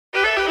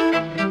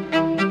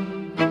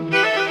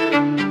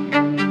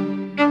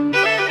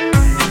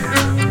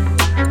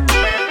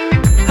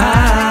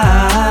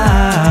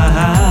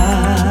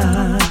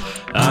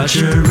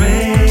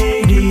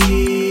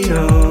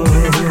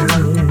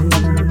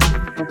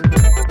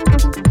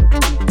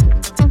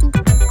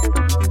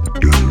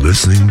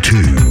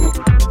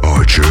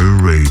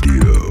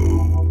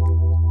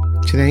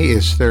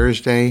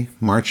Thursday,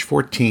 March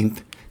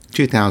 14th,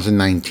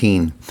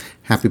 2019.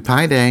 Happy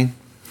Pi Day.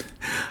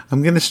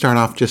 I'm going to start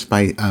off just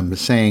by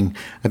saying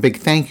a big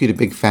thank you to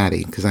Big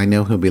Fatty, because I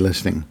know he'll be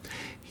listening.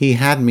 He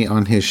had me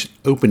on his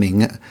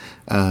opening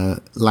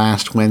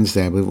last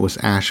Wednesday. I believe it was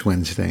Ash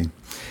Wednesday.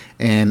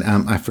 And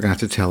I forgot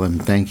to tell him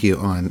thank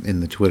you in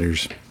the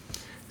Twitters.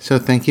 So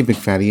thank you, Big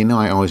Fatty. You know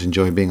I always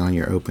enjoy being on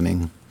your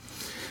opening,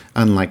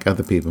 unlike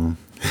other people.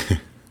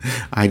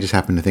 I just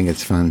happen to think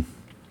it's fun.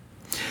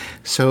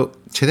 So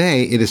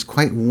today it is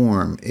quite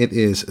warm. It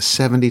is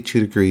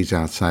 72 degrees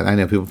outside. I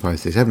know people probably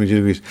say 72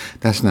 degrees.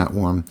 That's not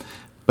warm.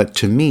 But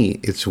to me,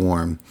 it's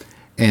warm.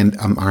 And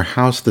our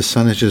house, the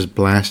sun is just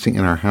blasting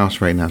in our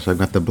house right now. So I've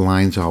got the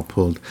blinds all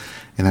pulled.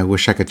 And I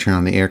wish I could turn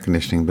on the air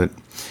conditioning, but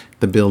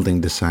the building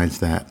decides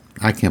that.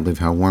 I can't believe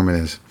how warm it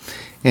is.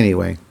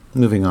 Anyway,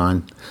 moving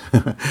on.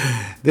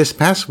 This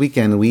past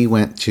weekend, we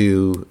went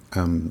to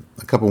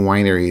a couple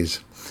wineries.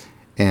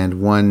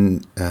 And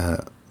one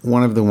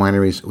of the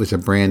wineries was a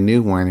brand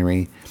new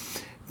winery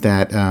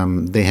that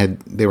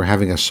they were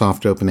having a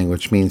soft opening,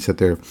 which means that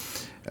they're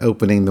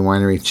opening the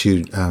winery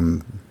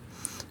to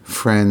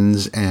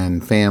friends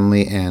and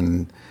family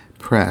and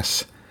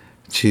press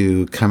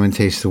to come and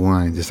taste the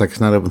wines. It's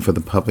not open for the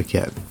public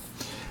yet.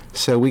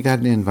 So we got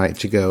an invite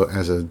to go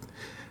as a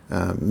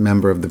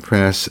member of the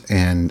press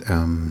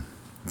and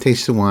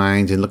taste the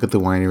wines and look at the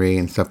winery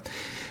and stuff.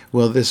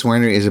 Well, this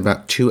winery is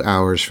about 2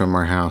 hours from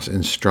our house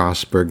in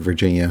Strasburg,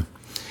 Virginia.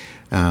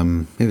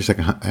 It was like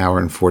an hour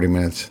and 40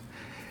 minutes.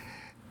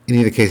 In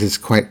either case, it's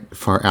quite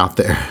far out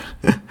there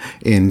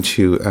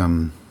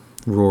into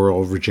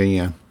rural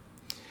Virginia.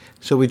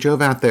 So we drove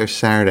out there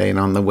Saturday, and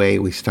on the way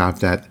we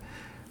stopped at,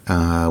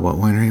 what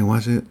winery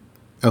was it?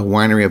 A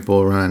winery at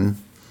Bull Run.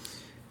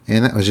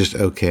 And that was just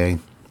okay.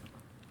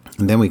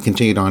 And then we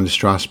continued on to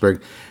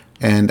Strasburg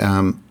and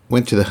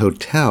went to the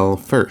hotel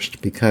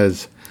first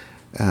because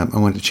I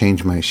wanted to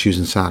change my shoes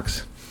and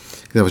socks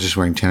because I was just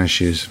wearing tennis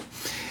shoes.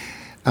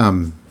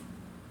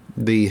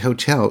 The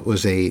hotel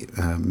was a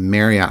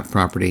Marriott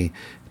property,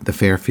 the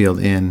Fairfield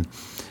Inn,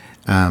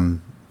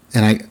 and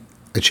I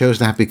chose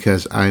that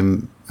because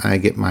I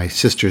get my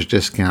sister's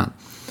discount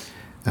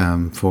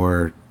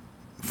for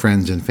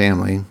friends and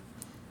family.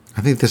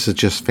 I think this is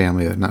just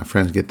family, not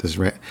friends. Get this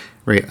right.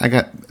 I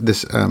got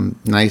this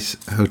nice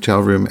hotel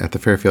room at the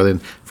Fairfield Inn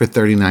for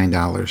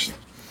 $39.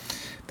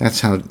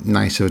 That's how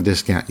nice of a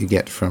discount you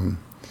get from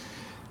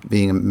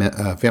being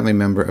a family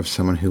member of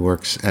someone who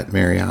works at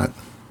Marriott.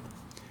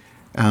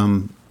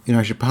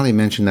 I should probably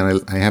mention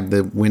that I have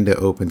the window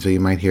open, so you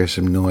might hear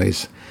some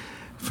noise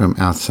from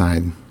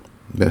outside,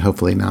 but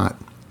hopefully not.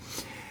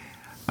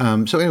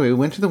 So anyway, we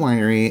went to the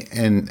winery,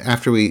 and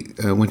after we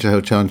went to the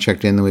hotel and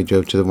checked in, then we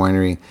drove to the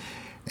winery.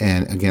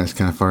 And again, it's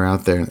kind of far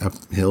out there and up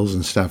hills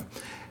and stuff.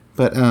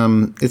 But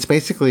it's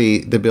basically,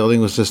 the building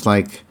was just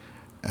like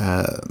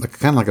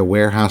kind of like a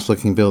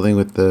warehouse-looking building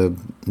with the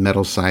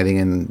metal siding,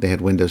 and they had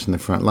windows in the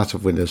front, lots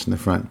of windows in the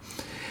front.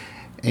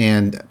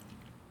 And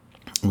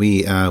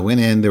we went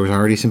in. There was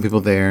already some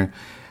people there,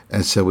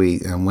 and so we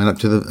went up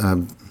to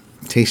the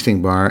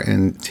tasting bar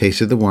and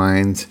tasted the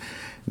wines.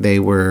 They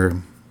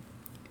were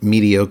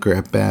mediocre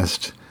at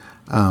best.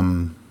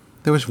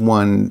 There was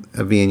one,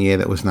 a Viognier,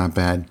 that was not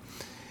bad,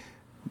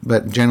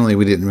 but generally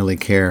we didn't really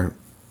care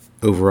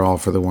overall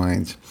for the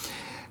wines.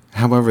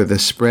 However, the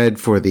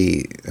spread for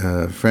the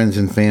friends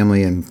and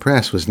family and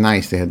press was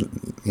nice. They had,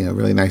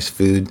 really nice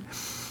food,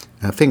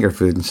 finger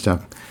food and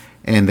stuff.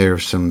 And there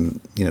was some,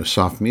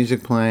 soft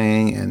music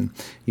playing, and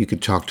you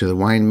could talk to the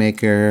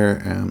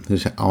winemaker,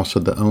 who's also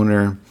the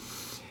owner.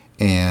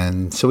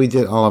 And so we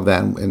did all of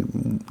that,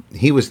 and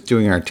he was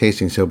doing our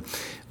tasting. So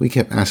we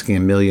kept asking a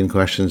million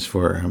questions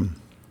for,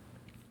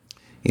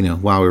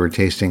 while we were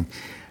tasting.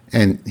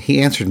 And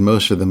he answered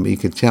most of them, but you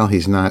could tell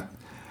he's not,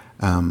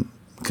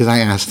 because I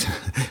asked,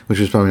 which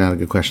was probably not a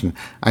good question.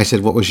 I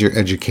said, what was your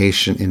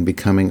education in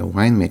becoming a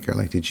winemaker?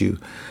 Like, did you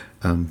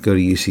go to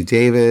UC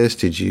Davis?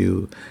 Did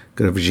you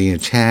go to Virginia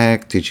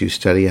Tech? Did you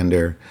study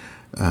under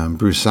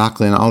Bruce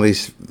Socklin? All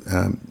these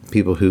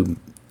people who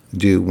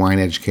do wine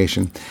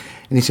education.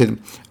 And he said,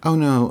 oh,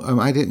 no,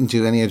 I didn't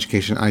do any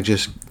education. I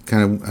just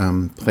kind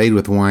of played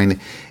with wine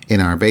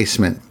in our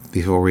basement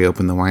before we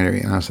opened the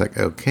winery. And I was like,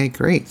 okay,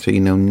 great. So you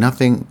know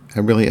nothing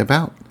really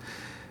about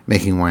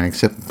making wine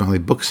except probably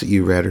books that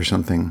you read or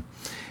something.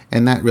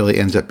 And that really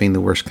ends up being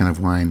the worst kind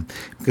of wine,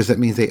 because that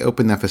means they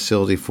open that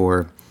facility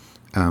for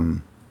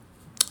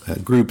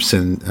groups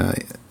and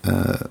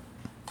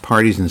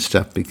parties and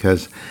stuff,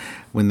 because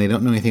when they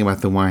don't know anything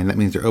about the wine, that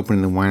means they're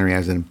opening the winery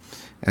as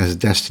a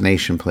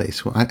destination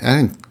place. Well,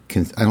 I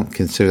don't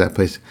consider that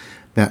place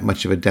that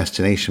much of a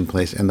destination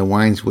place, and the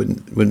wines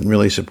wouldn't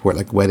really support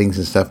like weddings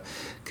and stuff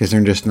because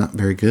they're just not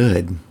very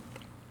good.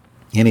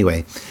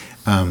 Anyway,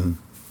 as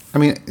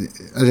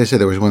I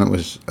said, there was one that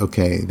was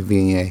okay, the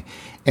Viognier,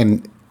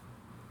 and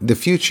the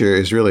future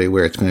is really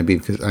where it's going to be,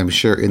 because I'm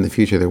sure in the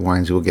future their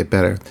wines will get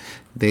better.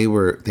 They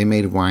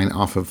made wine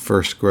off of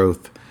first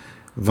growth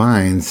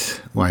vines.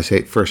 Well, I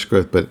say first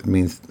growth, but it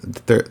means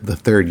the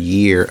third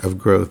year of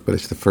growth, but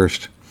it's the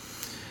first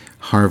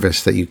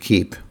harvest that you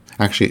keep.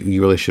 Actually,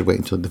 you really should wait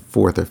until the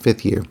 4th or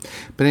 5th year.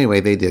 But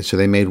anyway, they did. So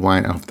they made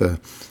wine off the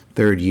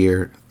 3rd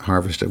year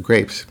harvest of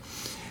grapes.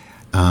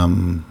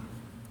 And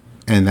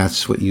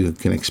that's what you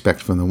can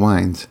expect from the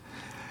wines.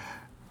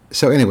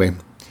 So anyway,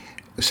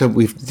 so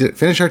we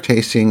finished our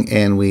tasting,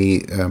 and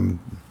we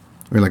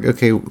were like,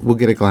 okay, we'll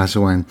get a glass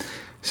of wine.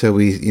 So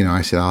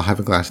I said, I'll have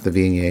a glass of the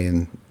Viognier,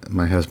 and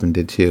my husband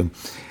did too.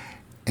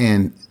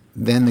 And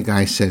then the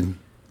guy said,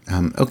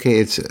 okay,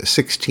 it's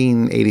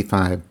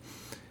 $16.85.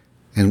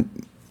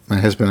 And my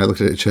husband and I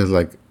looked at each other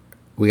like,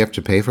 we have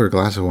to pay for a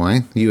glass of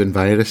wine? You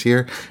invited us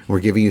here, we're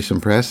giving you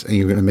some press, and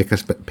you're going to make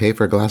us pay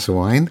for a glass of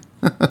wine?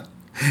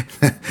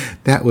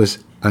 That was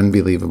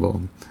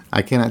unbelievable.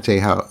 I cannot tell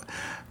you how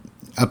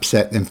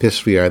upset and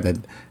pissed we are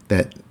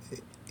that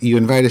you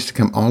invite us to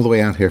come all the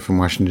way out here from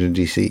Washington,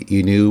 D.C.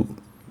 You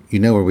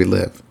know where we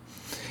live.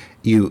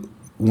 You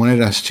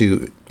wanted us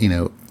to,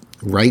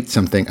 write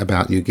something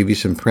about you, give you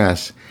some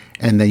press,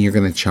 and then you're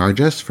going to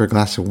charge us for a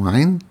glass of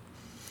wine?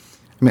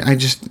 I mean,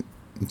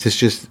 it's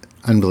just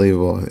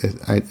unbelievable.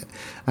 I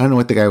don't know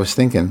what the guy was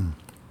thinking.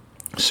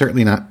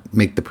 Certainly not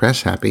make the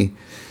press happy.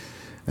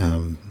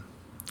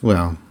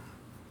 Well,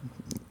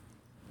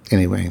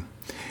 anyway,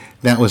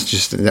 that was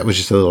just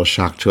a little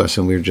shock to us,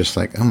 and we were just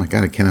like, oh my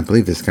God, I cannot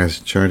believe this guy's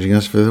charging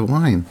us for the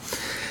wine.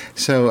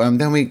 So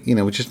then we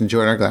just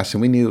enjoyed our glass,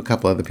 and we knew a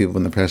couple other people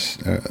in the press,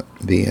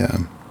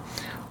 the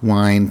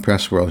wine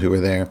press world who were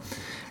there,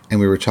 and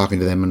we were talking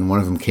to them, and one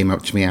of them came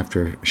up to me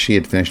after she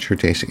had finished her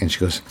tasting, and she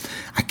goes,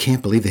 I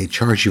can't believe they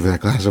charged you for that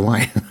glass of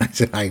wine. I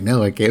said, I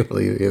know, I can't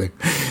believe it either.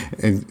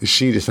 And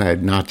she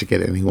decided not to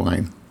get any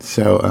wine.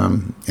 So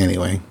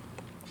anyway,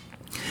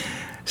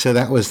 so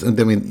that was,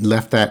 then we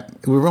left that.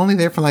 We were only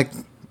there for like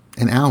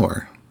an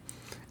hour,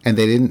 and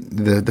they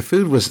didn't, the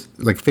food was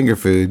like finger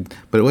food,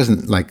 but it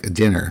wasn't like a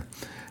dinner.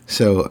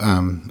 So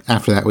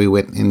after that, we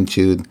went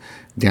into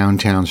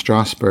downtown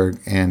Strasbourg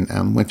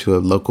and went to a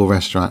local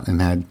restaurant and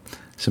had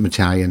some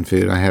Italian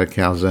food. I had a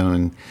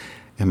calzone,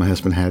 and my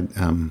husband had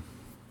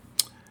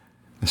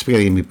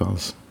spaghetti and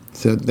meatballs.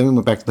 So then we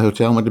went back to the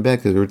hotel and went to bed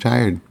because we were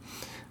tired.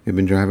 We've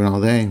been driving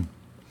all day.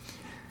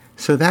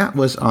 So that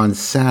was on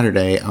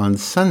Saturday. On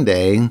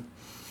Sunday,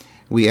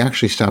 we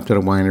actually stopped at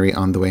a winery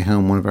on the way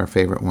home, one of our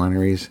favorite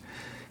wineries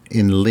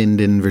in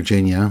Linden,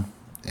 Virginia,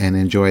 and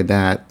enjoyed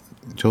that.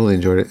 Totally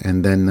enjoyed it,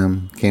 and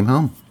then came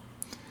home.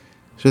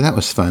 So that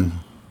was fun.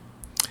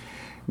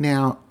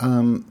 Now,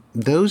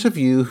 those of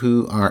you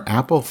who are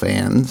Apple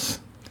fans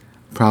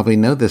probably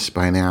know this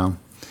by now.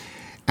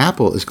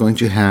 Apple is going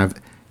to have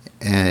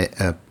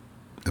a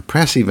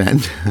press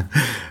event.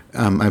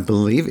 I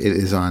believe it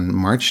is on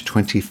March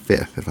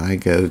 25th. If I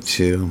go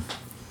to,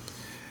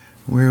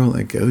 where will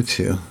I go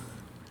to?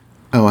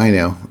 Oh, I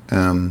know.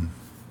 The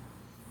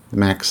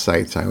Mac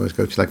sites I always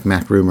go to, like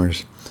Mac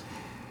Rumors.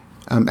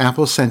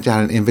 Apple sent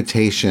out an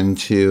invitation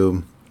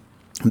to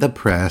the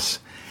press,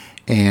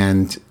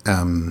 and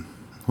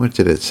what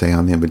did it say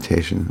on the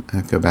invitation?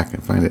 I'll go back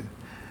and find it.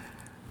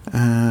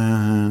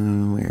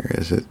 Where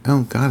is it?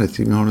 Oh God, it's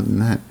even older than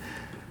that.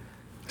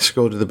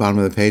 Scroll to the bottom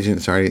of the page, and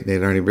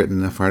they'd already written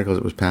enough articles.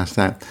 It was past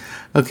that.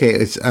 Okay,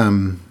 it's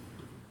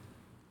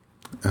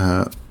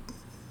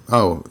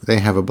they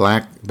have a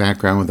black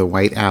background with a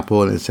white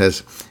apple, and it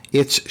says,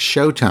 "It's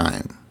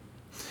showtime.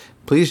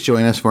 Please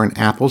join us for an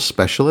Apple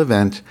special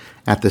event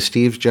at the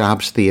Steve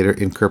Jobs Theater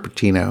in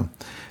Cupertino,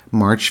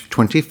 March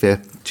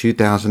 25th,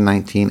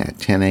 2019 at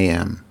 10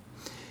 a.m.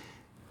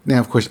 Now,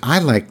 of course, I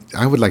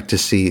would like to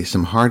see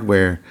some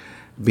hardware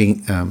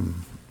being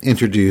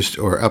introduced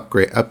or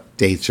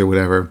updates or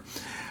whatever.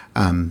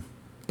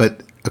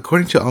 But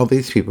according to all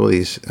these people,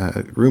 these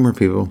rumor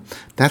people,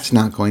 that's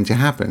not going to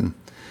happen.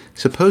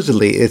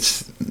 Supposedly,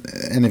 it's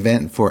an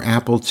event for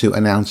Apple to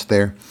announce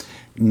their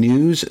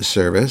news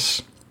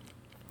service.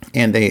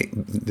 And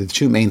the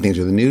two main things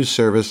are the news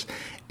service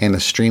and a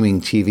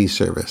streaming TV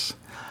service.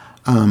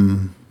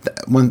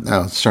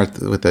 I'll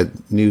start with the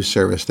news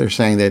service. They're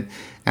saying that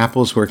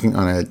Apple's working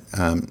on a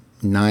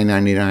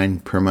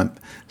 $9.99 per month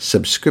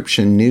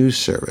subscription news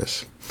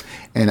service.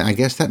 And I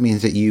guess that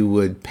means that you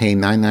would pay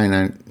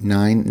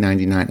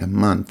 $9.99 a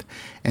month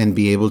and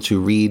be able to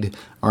read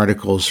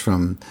articles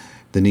from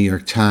the New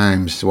York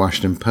Times, the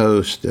Washington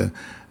Post, the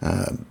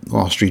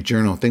Wall Street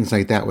Journal, things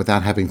like that,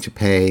 without having to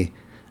pay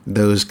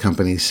those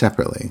companies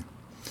separately.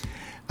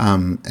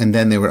 And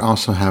then they would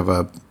also have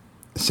a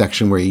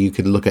section where you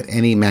could look at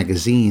any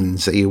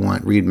magazines that you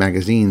want, read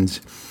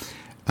magazines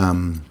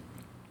from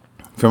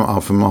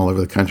all over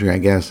the country, I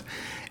guess,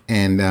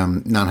 and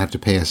not have to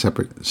pay a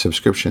separate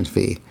subscription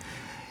fee.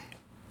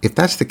 If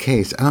that's the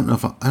case, I don't know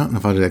if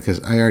I'll do that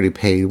because I already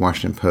paid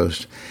Washington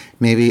Post.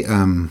 Maybe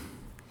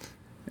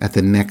at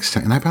the next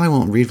time, and I probably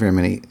won't read very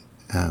many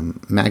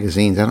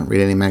magazines. I don't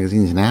read any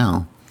magazines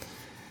now.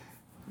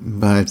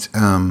 But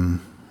I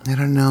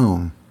don't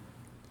know.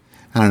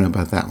 I don't know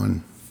about that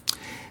one.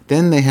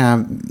 Then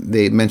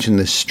they mentioned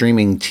the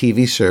streaming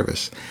TV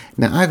service.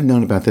 Now, I've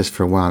known about this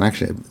for a while. And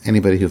actually,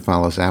 anybody who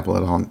follows Apple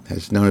at all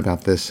has known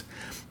about this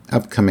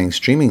upcoming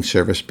streaming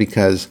service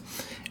because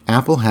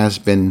Apple has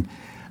been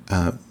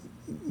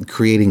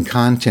creating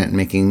content,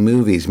 making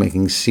movies,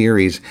 making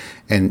series,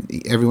 and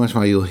every once in a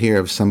while you'll hear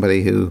of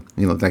somebody who,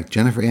 like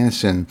Jennifer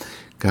Aniston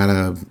got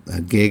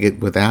a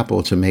gig with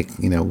Apple to make,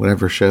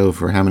 whatever show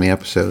for how many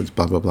episodes,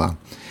 blah, blah, blah.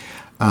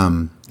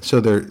 So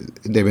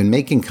they've been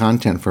making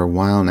content for a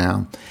while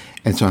now.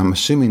 And so I'm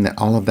assuming that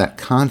all of that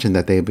content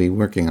that they'll be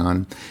working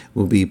on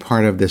will be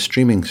part of this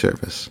streaming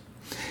service.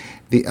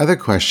 The other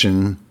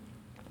question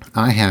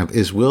I have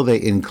is, will they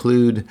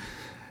include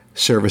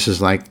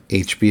services like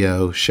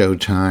HBO,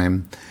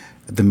 Showtime,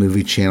 the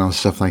movie channel,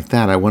 stuff like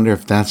that? I wonder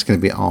if that's going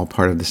to be all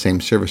part of the same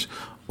service,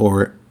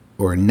 or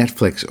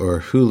Netflix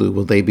or Hulu.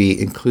 Will they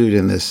be included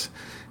in this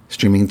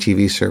streaming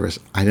TV service?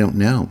 I don't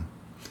know.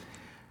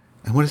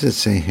 And what does it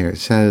say here? It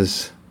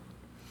says,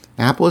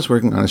 Apple is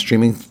working on a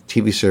streaming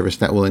TV service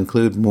that will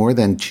include more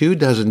than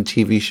 24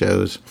 TV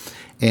shows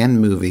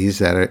and movies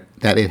that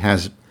it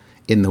has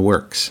in the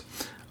works,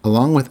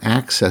 along with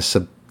access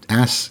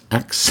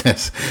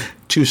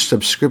to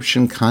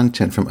subscription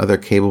content from other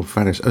cable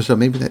providers. Oh, so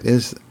maybe that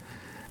is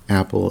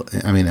HBO,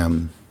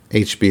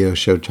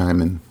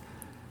 Showtime,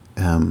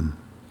 and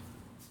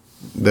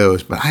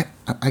those. But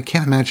I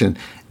can't imagine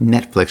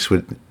Netflix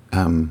would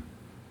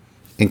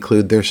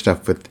include their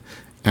stuff with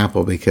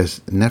Apple, because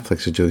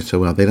Netflix is doing so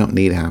well. They don't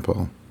need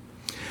Apple.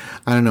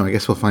 I don't know. I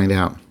guess we'll find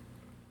out.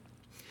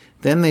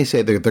 Then they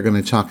say they're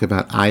going to talk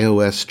about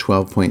iOS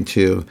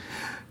 12.2.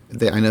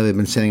 I know they've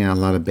been sending out a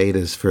lot of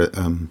betas for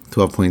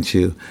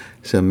 12.2,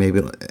 so maybe,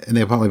 and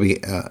they'll probably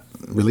be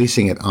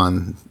releasing it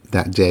on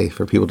that day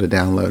for people to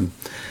download.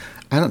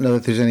 I don't know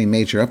if there's any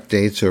major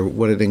updates or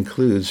what it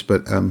includes,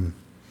 but I'll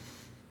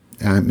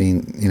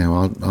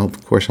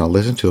of course I'll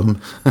listen to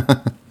them.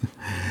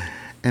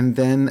 And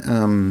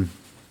then,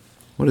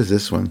 what is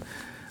this one?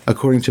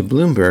 According to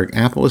Bloomberg,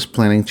 Apple is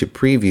planning to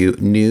preview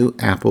new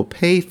Apple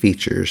Pay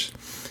features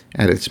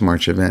at its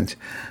March event.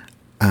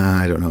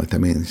 I don't know what that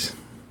means.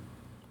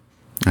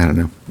 I don't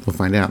know. We'll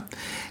find out.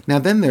 Now,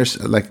 then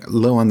there's,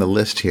 low on the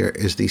list here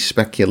is the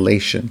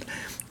speculation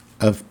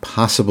of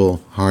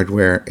possible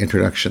hardware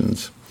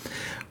introductions.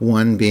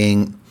 One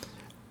being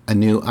a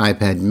new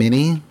iPad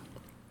mini,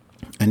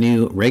 a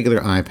new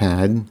regular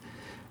iPad,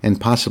 and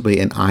possibly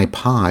an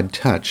iPod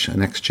Touch, a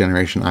next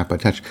generation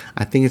iPod Touch.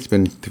 I think it's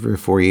been 3 or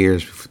 4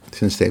 years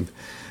since they've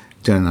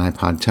done an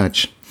iPod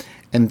Touch.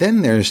 And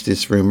then there's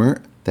this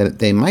rumor that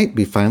they might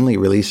be finally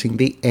releasing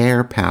the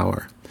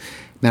AirPower.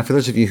 Now, for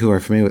those of you who are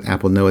familiar with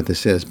Apple know what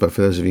this is, but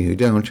for those of you who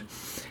don't,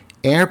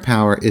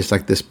 AirPower is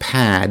like this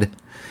pad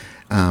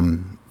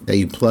that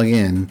you plug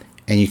in,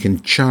 and you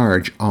can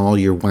charge all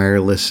your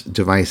wireless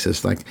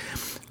devices.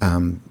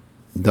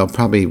 They'll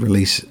probably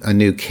release a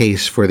new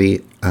case for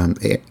the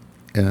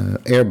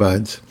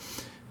earbuds.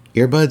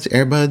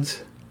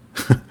 Earbuds?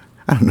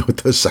 I don't know what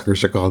those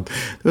suckers are called.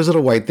 Those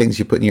little white things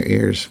you put in your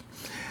ears.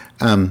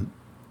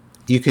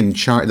 You can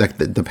charge,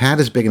 the pad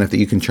is big enough that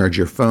you can charge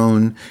your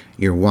phone,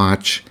 your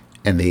watch,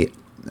 and the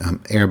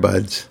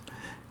earbuds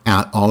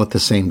out all at the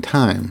same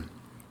time.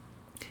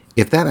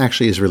 If that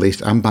actually is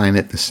released, I'm buying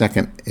it the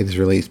second it is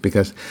released,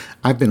 because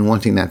I've been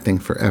wanting that thing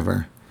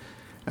forever.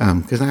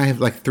 Because I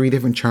have 3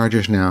 different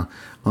chargers now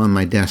on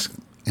my desk,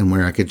 and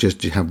where I could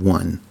just have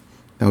one.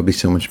 That would be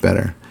so much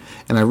better.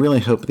 And I really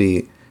hope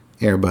the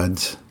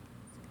AirPods?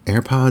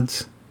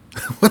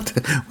 What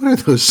are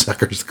those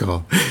suckers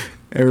called?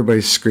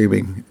 Everybody's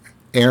screaming.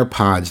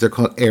 AirPods. They're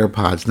called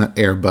AirPods, not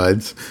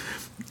AirBuds.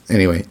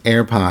 Anyway,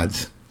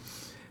 AirPods.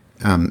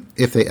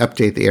 If they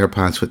update the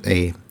AirPods with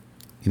a,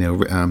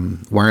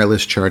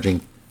 wireless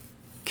charging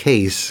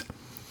case,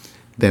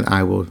 then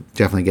I will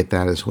definitely get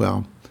that as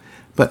well.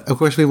 But of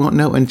course, we won't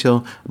know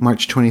until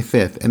March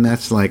 25th, and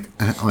that's I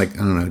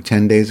don't know,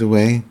 10 days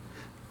away.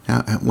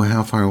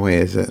 How far away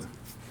is it?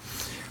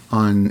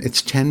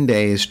 It's 10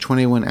 days,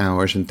 21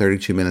 hours, and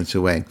 32 minutes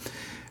away,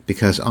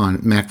 because on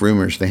Mac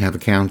Rumors they have a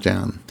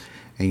countdown,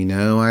 and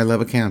I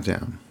love a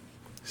countdown,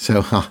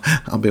 so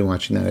I'll be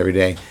watching that every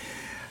day.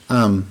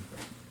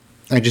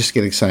 I just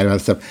get excited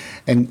about stuff,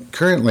 and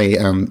currently,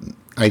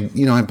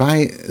 I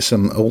buy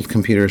some old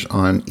computers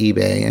on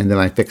eBay, and then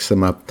I fix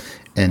them up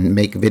and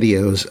make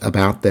videos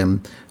about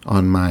them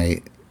on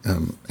my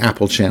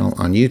Apple channel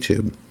on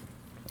YouTube.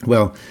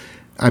 Well,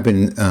 I've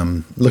been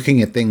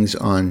looking at things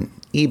on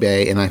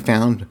eBay, and I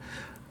found,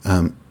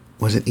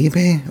 was it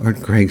eBay or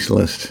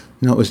Craigslist?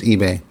 No, it was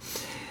eBay.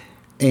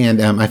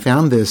 And I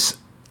found this,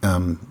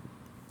 a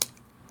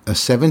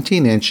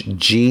 17-inch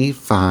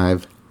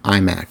G5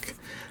 iMac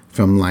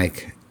from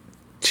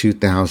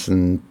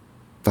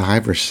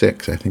 2005 or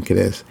 6, I think it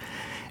is.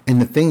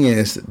 And the thing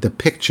is, the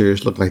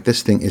pictures look like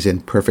this thing is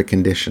in perfect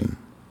condition.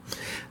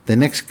 The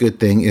next good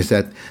thing is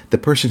that the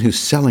person who's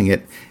selling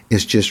it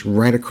is just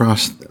right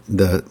across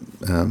the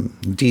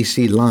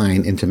D.C.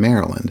 line into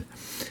Maryland,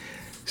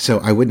 so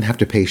I wouldn't have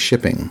to pay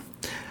shipping.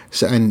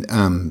 So, and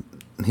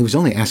he was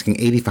only asking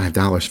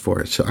 $85 for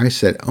it. So I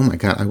said, "Oh my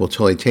God, I will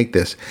totally take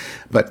this,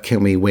 but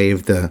can we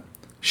waive the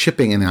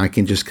shipping and I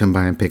can just come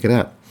by and pick it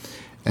up?"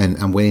 And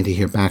I'm waiting to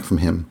hear back from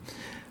him.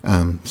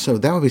 So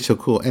that would be so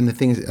cool. And the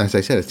thing is, as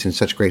I said, it's in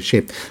such great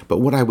shape. But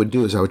what I would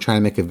do is I would try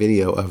to make a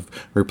video of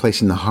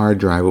replacing the hard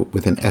drive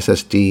with an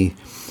SSD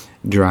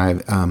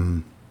drive,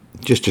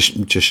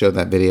 just to show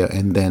that video,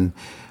 and then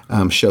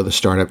show the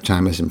startup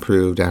time has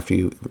improved after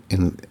you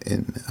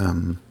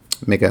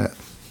make a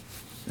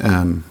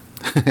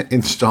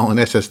install an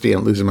SSD.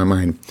 I'm losing my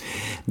mind.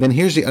 Then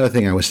here's the other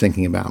thing I was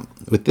thinking about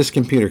with this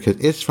computer,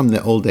 because it's from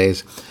the old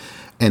days,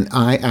 and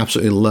I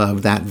absolutely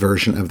love that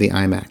version of the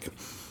iMac.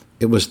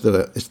 It's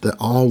the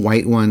all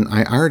white one.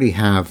 I already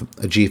have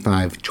a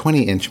G5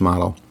 20-inch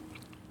model,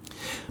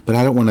 but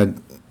I don't want to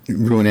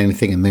ruin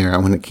anything in there. I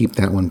want to keep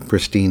that one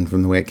pristine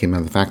from the way it came out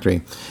of the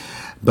factory.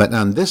 But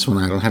this one,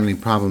 I don't have any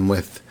problem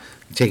with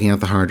taking out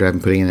the hard drive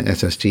and putting in an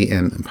SSD,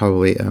 and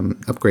probably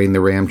upgrading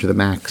the RAM to the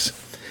max.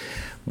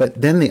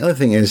 But then the other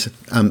thing is,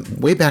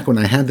 way back when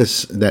I had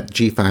that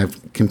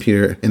G5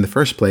 computer in the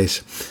first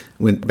place,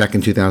 back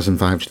in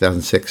 2005,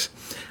 2006,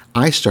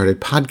 I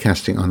started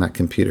podcasting on that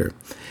computer.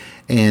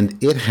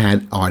 And it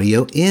had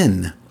audio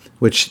in,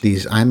 which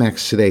these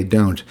iMacs today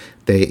don't.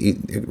 They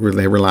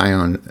rely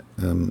on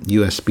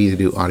USB to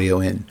do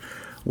audio in.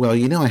 Well,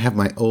 I have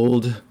my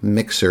old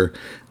mixer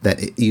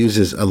that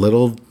uses the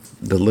little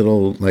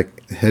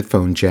like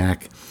headphone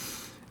jack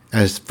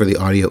as for the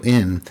audio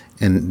in,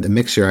 and the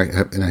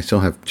mixer I still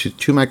have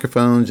two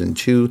microphones and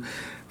two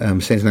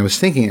stands. And I was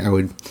thinking I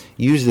would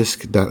use this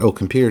old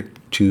computer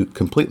to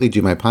completely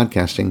do my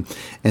podcasting,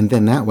 and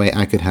then that way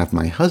I could have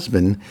my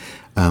husband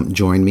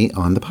join me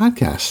on the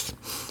podcast,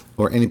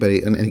 or any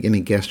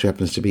guest who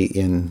happens to be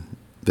in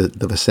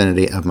the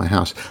vicinity of my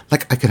house.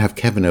 Like I could have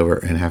Kevin over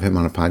and have him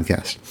on a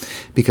podcast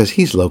because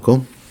he's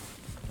local.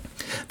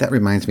 That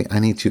reminds me,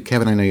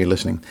 Kevin, I know you're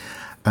listening.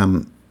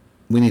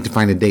 We need to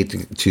find a date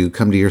to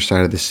come to your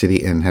side of the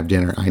city and have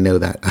dinner. I know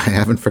that. I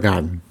haven't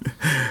forgotten.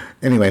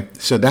 Anyway,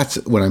 so that's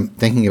what I'm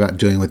thinking about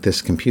doing with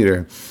this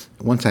computer.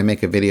 Once I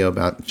make a video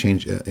about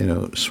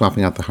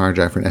swapping out the hard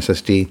drive for an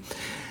SSD,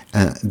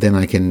 then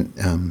I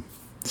can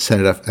set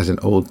it up as an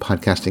old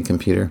podcasting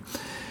computer.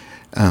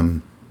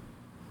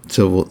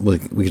 So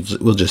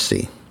we'll just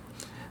see.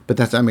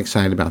 But I'm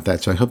excited about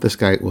that. So I hope this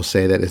guy will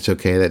say that it's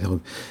okay, that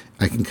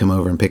I can come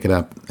over and pick it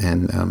up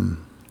and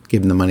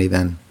give him the money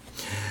then.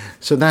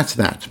 So that's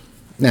that.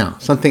 Now,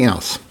 something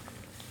else.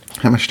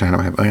 How much time do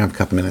I have? I have a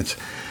couple minutes.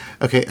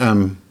 Okay,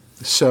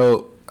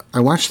 so I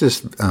watched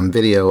this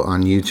video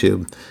on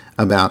YouTube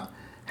about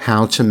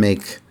how to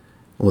make,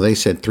 they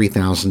said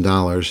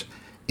 $3,000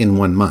 in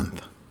 1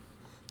 month,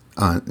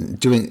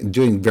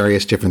 doing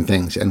various different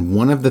things. And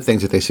one of the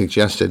things that they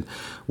suggested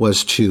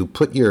was to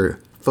put your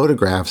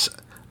photographs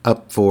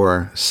up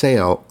for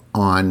sale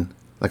on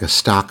like a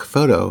stock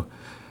photo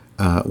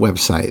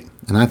website.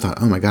 And I thought,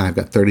 oh my God, I've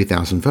got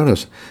 30,000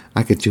 photos.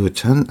 I could do a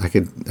ton. I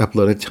could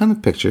upload a ton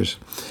of pictures.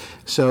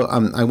 So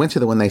I went to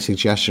the one they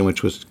suggested,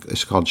 which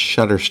it's called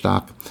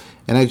Shutterstock,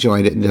 and I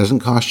joined it. It doesn't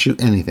cost you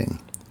anything,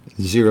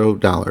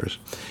 $0.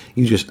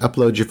 You just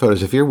upload your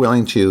photos. If you're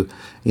willing to,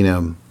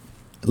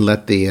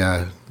 let them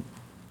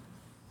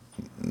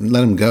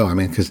go. I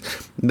mean, because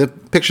the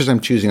pictures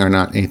I'm choosing are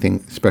not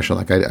anything special.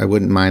 Like I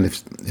wouldn't mind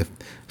if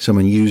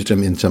someone used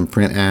them in some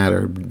print ad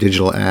or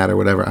digital ad or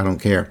whatever. I don't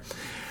care.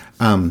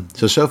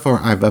 So far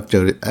I've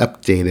uploaded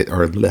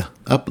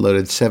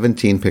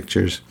 17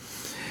 pictures,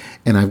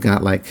 and I've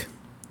got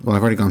I've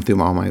already gone through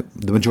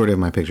the majority of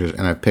my pictures,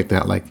 and I've picked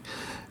out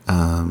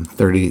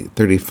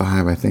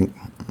 35, I think,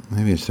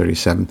 maybe it's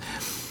 37,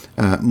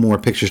 more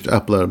pictures to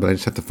upload, but I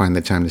just have to find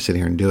the time to sit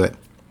here and do it.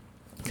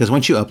 Because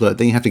once you upload,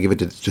 then you have to give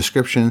it a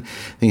description,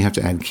 then you have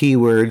to add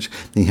keywords,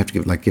 then you have to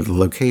give the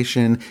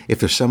location. If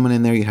there's someone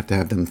in there, you have to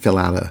have them fill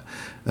out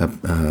a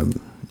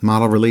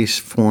model release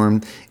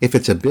form. If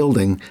it's a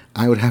building,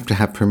 I would have to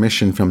have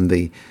permission from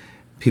the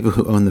people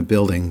who own the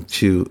building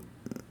to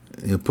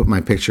put my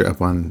picture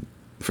up on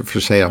for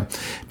sale,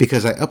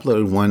 because I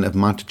uploaded one of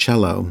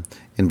Monticello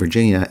in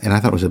Virginia, and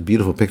I thought it was a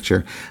beautiful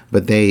picture,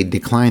 but they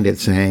declined it,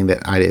 saying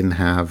that I don't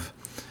have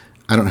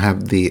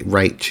the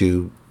right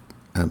to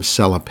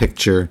sell a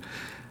picture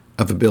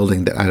of a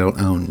building that I don't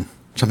own,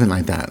 something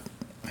like that.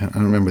 I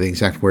don't remember the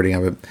exact wording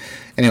of it.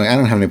 Anyway, I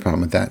don't have any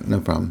problem with that. No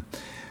problem.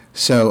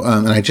 So,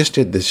 and I just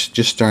started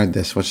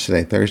this. What's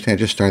today? Thursday? I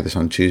just started this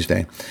on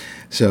Tuesday.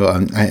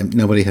 So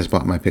nobody has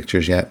bought my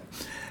pictures yet,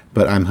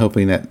 but I'm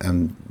hoping that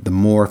the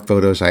more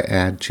photos I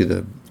add to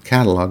the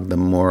catalog, the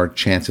more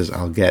chances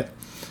I'll get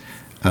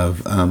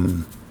of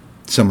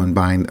someone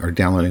buying or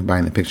downloading,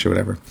 buying the picture,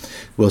 whatever.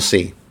 We'll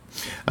see.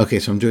 Okay,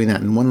 so I'm doing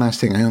that. And one last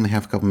thing. I only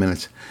have a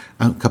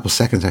couple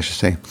seconds, I should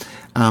say.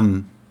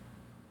 Do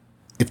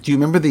you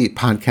remember the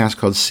podcast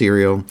called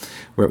Serial,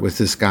 where it was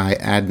this guy,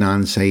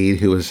 Adnan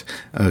Syed, who was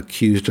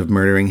accused of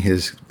murdering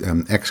his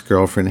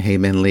ex-girlfriend, Hae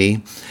Min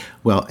Lee?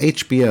 Well,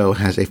 HBO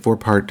has a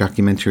 4-part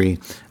documentary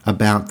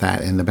about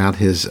that and about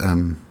his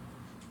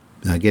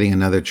getting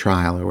another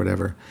trial or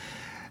whatever.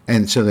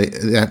 And so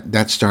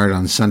that started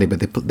on Sunday, but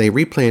they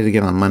replayed it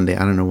again on Monday. I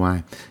don't know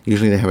why.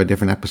 Usually they have a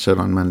different episode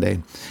on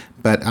Monday.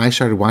 But I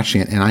started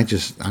watching it, and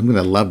I'm going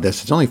to love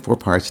this. It's only 4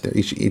 parts. They're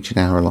each an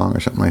hour long or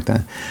something like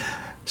that.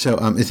 So,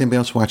 is anybody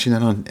else watching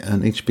that on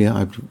HBO?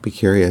 I'd be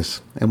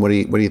curious. And what do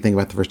you think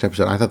about the first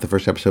episode? I thought the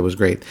first episode was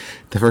great.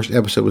 The first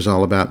episode was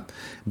all about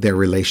their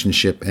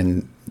relationship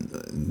and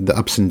the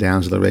ups and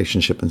downs of the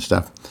relationship and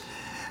stuff,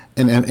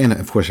 and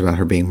of course about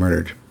her being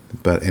murdered.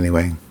 But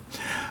anyway,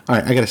 all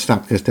right, I got to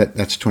stop because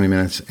that's 20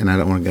 minutes, and I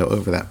don't want to go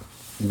over that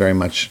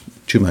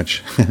too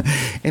much.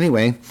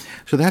 Anyway,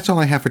 so that's all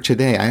I have for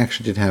today. I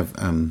actually did have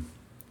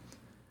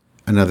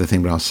another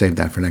thing, but I'll save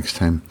that for next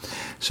time.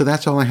 So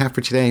that's all I have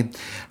for today.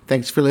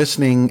 Thanks for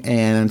listening,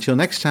 and until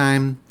next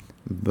time,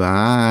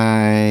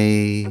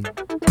 bye.